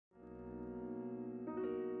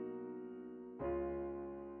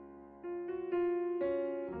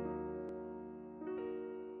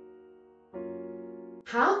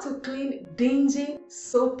How to clean dingy,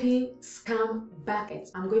 soapy Scum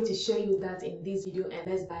buckets. I'm going to show you that in this video, and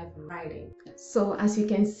let's dive right in. So as you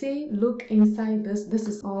can see, look inside this. This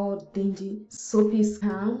is all dingy, soapy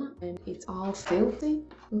Scum, and it's all filthy.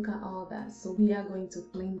 Look at all that. So we are going to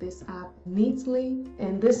clean this up neatly,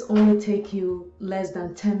 and this only take you less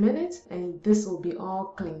than 10 minutes, and this will be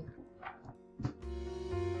all clean.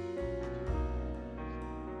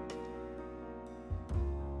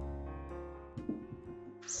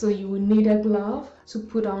 So you will need a glove to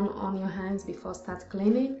put on your hands before start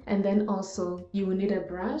cleaning, and then also you will need a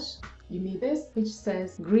brush. You need this, which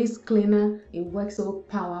says grease cleaner. It works so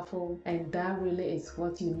powerful, and that really is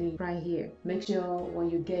what you need right here. Make sure when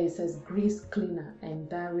you get it says grease cleaner, and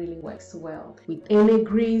that really works well. With any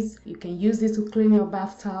grease, you can use this to clean your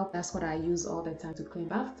bathtub. That's what I use all the time to clean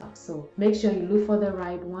bathtub. So make sure you look for the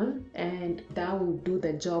right one, and that will do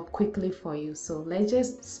the job quickly for you. So let's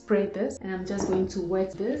just spray this, and I'm just going to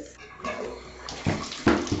wet this.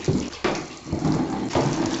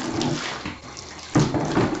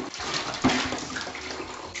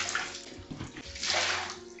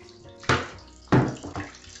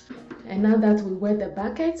 And now that we wet the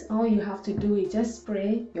bucket, all you have to do is just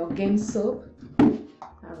spray your game soap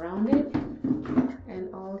around it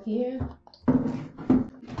and all here.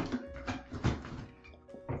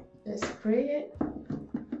 Just spray it,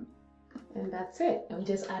 and that's it. And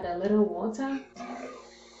just add a little water.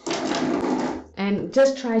 And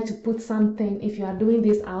just try to put something, if you are doing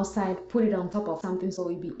this outside, put it on top of something so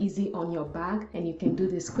it'll be easy on your back, and you can do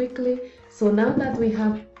this quickly. So now that we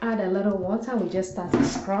have added a little water, we just start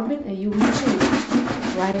scrubbing, and you will see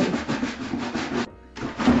right in.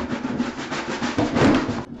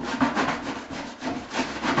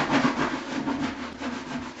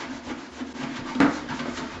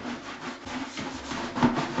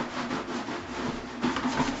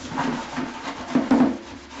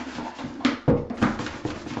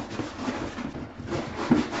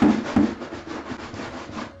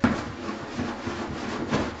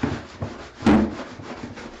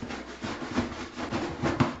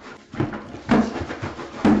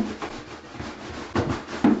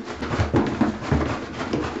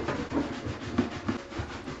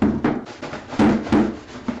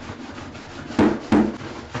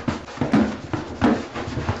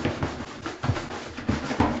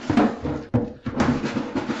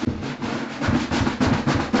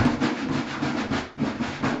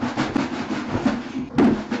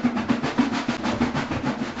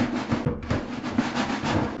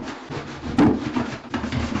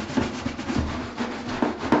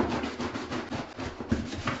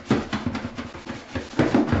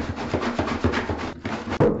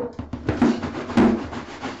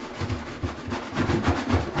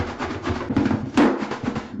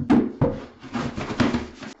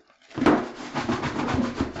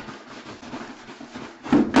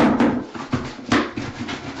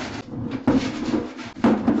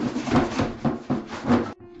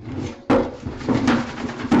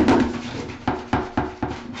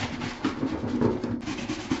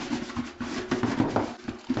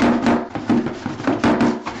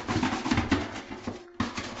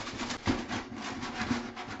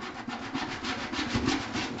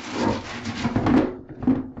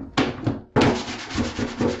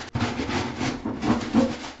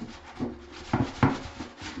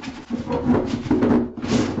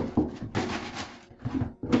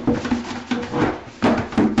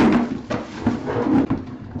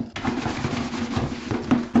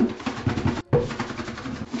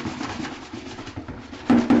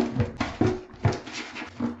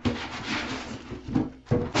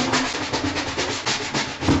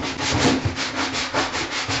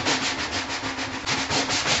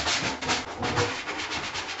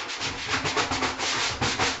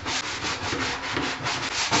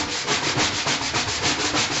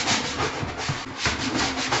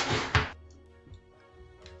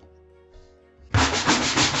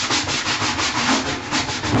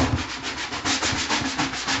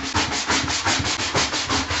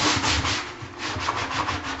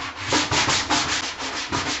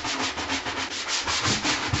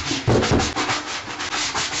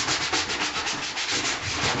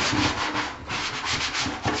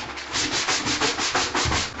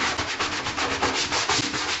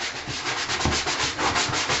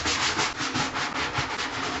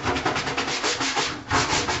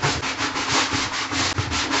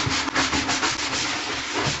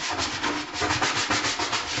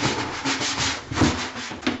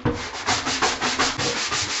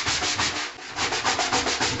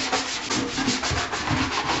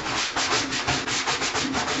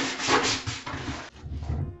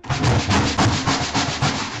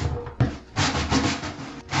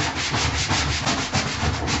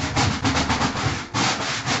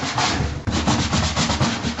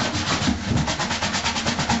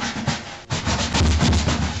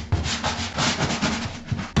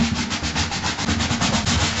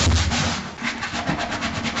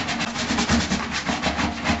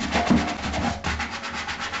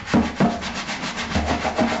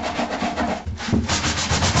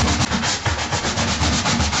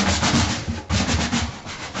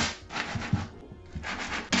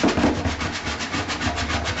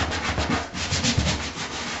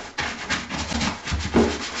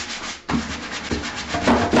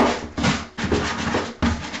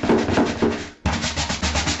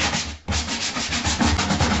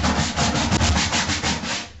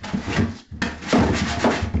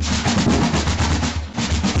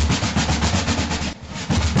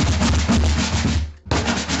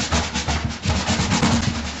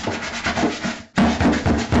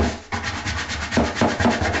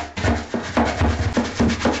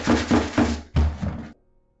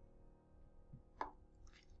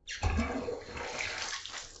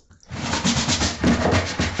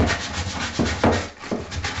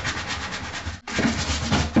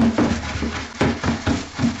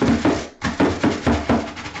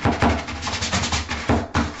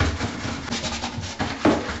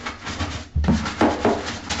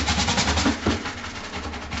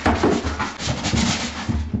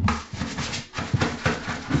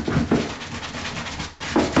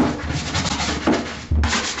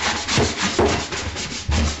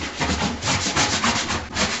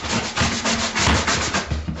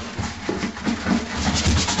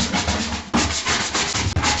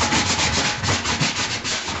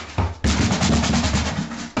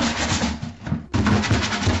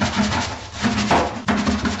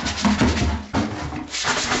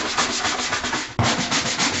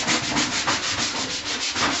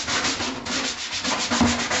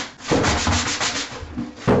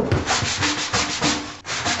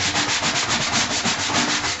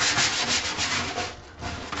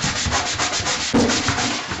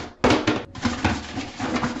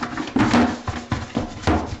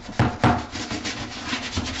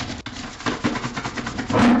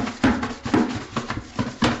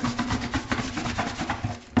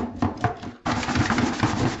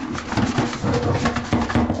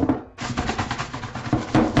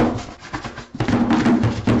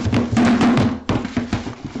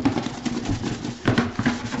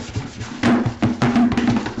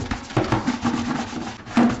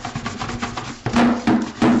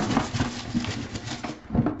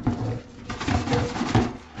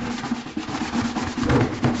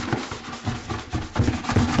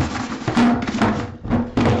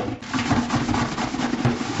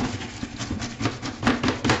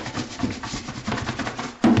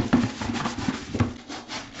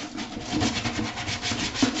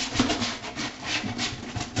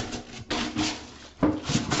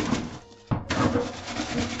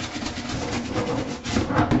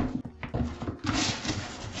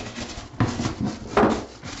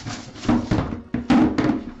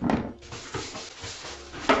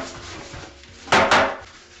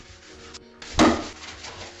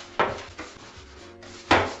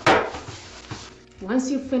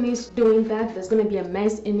 Once you finish doing that, there's going to be a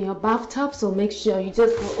mess in your bathtub, so make sure you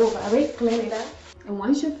just go over it, clean it up. And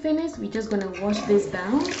once you finish, we're just going to wash this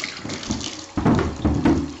down.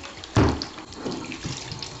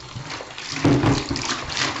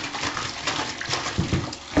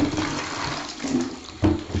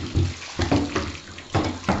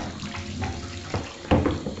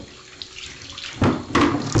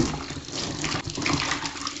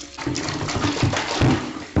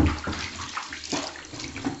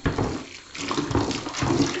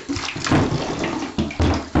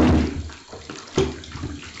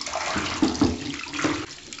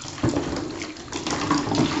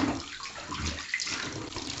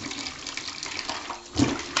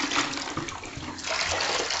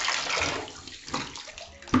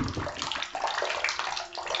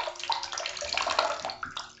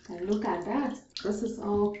 And look at that, this is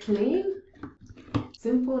all clean,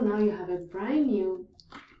 simple. Now you have a brand new,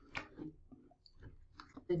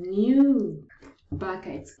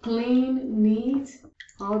 bucket, clean, neat.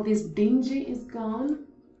 All this dingy is gone,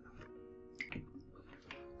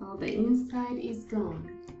 all the inside is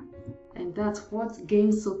gone. And that's what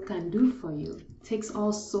Gain Soap can do for you. Takes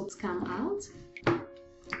all soap scum out.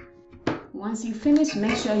 Once you finish,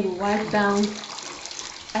 make sure you wipe down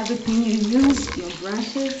everything you use, your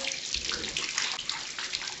brushes,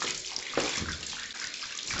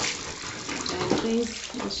 and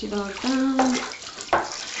this, wash it all down,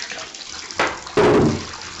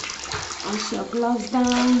 wash your gloves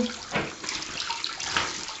down.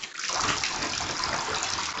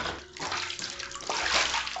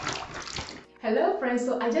 Hello friends,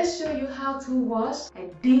 so I just showed you how to wash a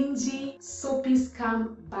dingy soapy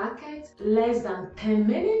scum bucket less than 10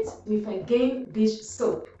 minutes with a Gain dish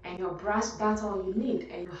soap and your brush. That's all you need,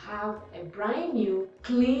 and you have a brand new,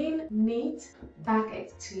 clean, neat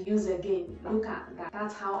bucket to use again. Look at that.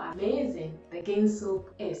 That's how amazing the Gain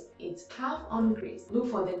soap is. It's half on grease. Look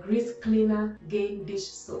for the grease cleaner Gain dish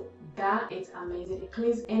soap. That is amazing. It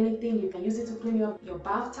cleans anything. You can use it to clean your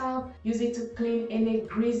bathtub, use it to clean any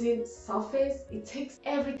greasy surface. It takes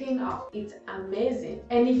everything off. It's amazing.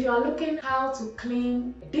 And if you are looking how to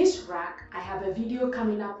clean a dish rack, I have a video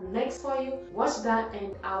coming up next for you. Watch that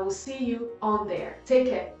and I will see you on there. Take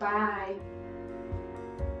care. Bye.